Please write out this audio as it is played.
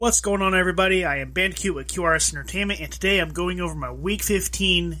What's going on, everybody? I am Bandicoot with QRS Entertainment, and today I'm going over my Week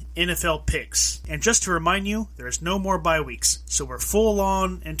 15 NFL picks. And just to remind you, there is no more bye weeks, so we're full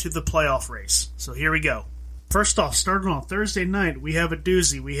on into the playoff race. So here we go. First off, starting on Thursday night, we have a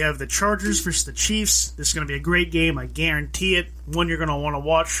doozy. We have the Chargers versus the Chiefs. This is going to be a great game, I guarantee it. One you're going to want to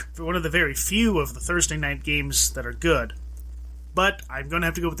watch. For one of the very few of the Thursday night games that are good. But I'm going to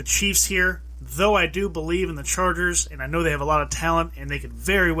have to go with the Chiefs here. Though I do believe in the Chargers, and I know they have a lot of talent, and they could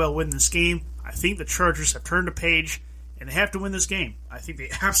very well win this game, I think the Chargers have turned a page, and they have to win this game. I think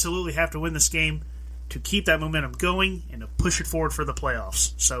they absolutely have to win this game to keep that momentum going and to push it forward for the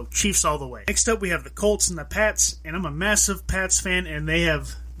playoffs. So, Chiefs all the way. Next up, we have the Colts and the Pats, and I'm a massive Pats fan, and they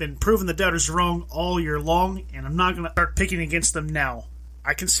have been proving the doubters wrong all year long, and I'm not going to start picking against them now.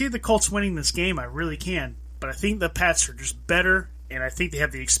 I can see the Colts winning this game, I really can, but I think the Pats are just better, and I think they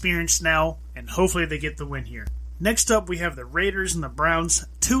have the experience now, and hopefully they get the win here. Next up, we have the Raiders and the Browns.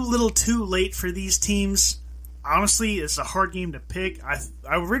 Too little too late for these teams. Honestly, it's a hard game to pick. I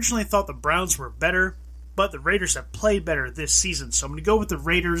originally thought the Browns were better, but the Raiders have played better this season, so I'm going to go with the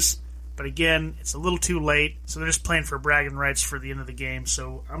Raiders. But again, it's a little too late, so they're just playing for bragging rights for the end of the game.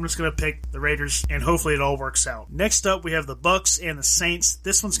 So I'm just going to pick the Raiders, and hopefully it all works out. Next up, we have the Bucks and the Saints.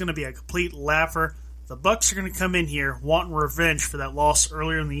 This one's going to be a complete laugher. The Bucks are going to come in here wanting revenge for that loss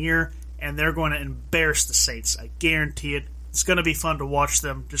earlier in the year, and they're going to embarrass the Saints. I guarantee it. It's going to be fun to watch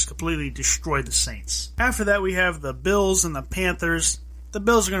them just completely destroy the Saints. After that, we have the Bills and the Panthers. The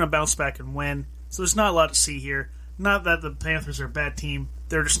Bills are going to bounce back and win, so there's not a lot to see here. Not that the Panthers are a bad team.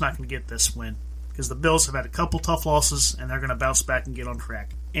 They're just not going to get this win, because the Bills have had a couple tough losses, and they're going to bounce back and get on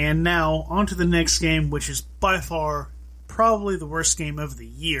track. And now, on to the next game, which is by far probably the worst game of the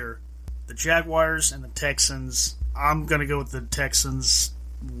year. The Jaguars and the Texans. I'm going to go with the Texans.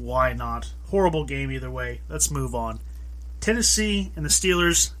 Why not? Horrible game either way. Let's move on. Tennessee and the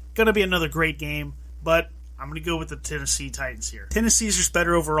Steelers. Going to be another great game, but I'm going to go with the Tennessee Titans here. Tennessee's just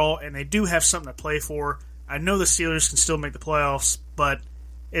better overall, and they do have something to play for. I know the Steelers can still make the playoffs, but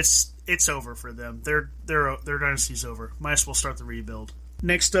it's over for them. Their dynasty's over. Might as well start the rebuild.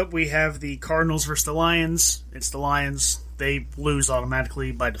 Next up, we have the Cardinals versus the Lions. It's the Lions. They lose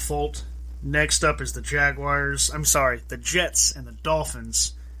automatically by default. Next up is the the Jets and the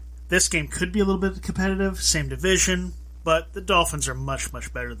Dolphins. This game could be a little bit competitive, same division, but the Dolphins are much,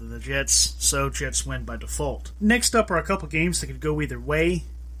 much better than the Jets, so Jets win by default. Next up are a couple games that could go either way,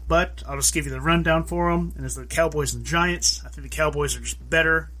 but I'll just give you the rundown for them, and it's the Cowboys and Giants. I think the Cowboys are just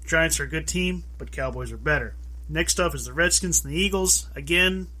better. Giants are a good team, but Cowboys are better. Next up is the Redskins and the Eagles.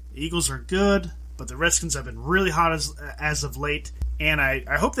 Again, the Eagles are good, but the Redskins have been really hot as of late. And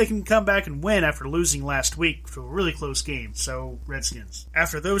I hope they can come back and win after losing last week to a really close game. So, Redskins.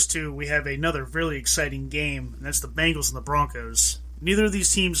 After those two, we have another really exciting game, and that's the Bengals and the Broncos. Neither of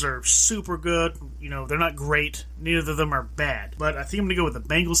these teams are super good. They're not great. Neither of them are bad. But I think I'm going to go with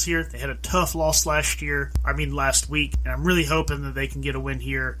the Bengals here. They had a tough loss last week. And I'm really hoping that they can get a win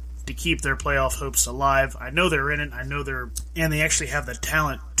here to keep their playoff hopes alive. I know they're in it. And they actually have the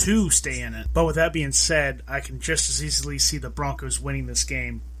talent to stay in it. But with that being said, I can just as easily see the Broncos winning this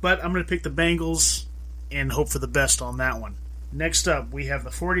game. But I'm going to pick the Bengals and hope for the best on that one. Next up, we have the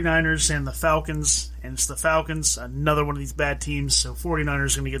 49ers and the Falcons. And it's the Falcons, another one of these bad teams. So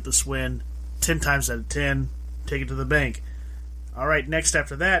 49ers are going to get this win 10 times out of 10. Take it to the bank. All right, next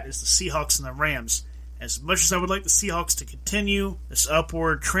after that is the Seahawks and the Rams. As much as I would like the Seahawks to continue this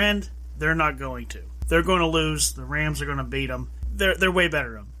upward trend, they're not going to. They're going to lose. The Rams are going to beat them. They're way better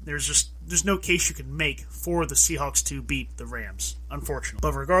than them. There's no case you can make for the Seahawks to beat the Rams, unfortunately.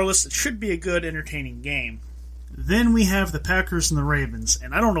 But regardless, it should be a good, entertaining game. Then we have the Packers and the Ravens.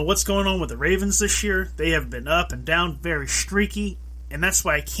 And I don't know what's going on with the Ravens this year. They have been up and down, very streaky, and that's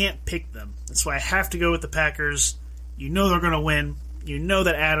why I can't pick them. That's why I have to go with the Packers. You know they're going to win. You know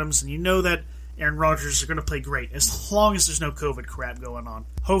that Adams and you know that Aaron Rodgers are going to play great, as long as there's no COVID crap going on.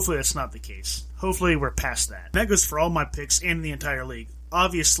 Hopefully that's not the case. Hopefully we're past that. That goes for all my picks and the entire league.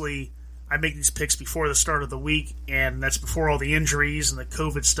 Obviously, I make these picks before the start of the week, and that's before all the injuries and the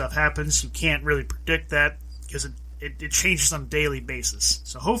COVID stuff happens. You can't really predict that, because it changes on a daily basis.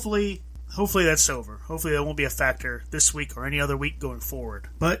 So hopefully that's over. Hopefully that won't be a factor this week or any other week going forward.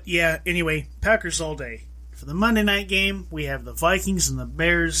 But yeah, anyway, Packers all day. For the Monday night game, we have the Vikings and the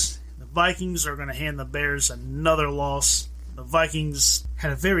Bears. The Vikings are going to hand the Bears another loss. The Vikings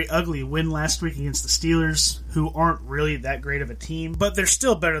had a very ugly win last week against the Steelers, who aren't really that great of a team, but they're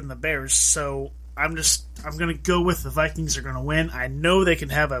still better than the Bears, so I'm going to go with the Vikings are going to win. I know they can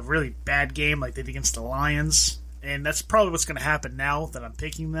have a really bad game like they did against the Lions, and that's probably what's going to happen now that I'm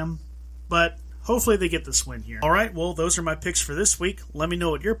picking them, but hopefully they get this win here. Alright, well, those are my picks for this week. Let me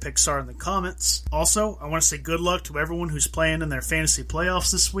know what your picks are in the comments. Also, I want to say good luck to everyone who's playing in their fantasy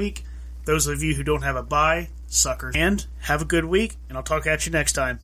playoffs this week. Those of you who don't have a bye, suckers. And have a good week, and I'll talk at you next time.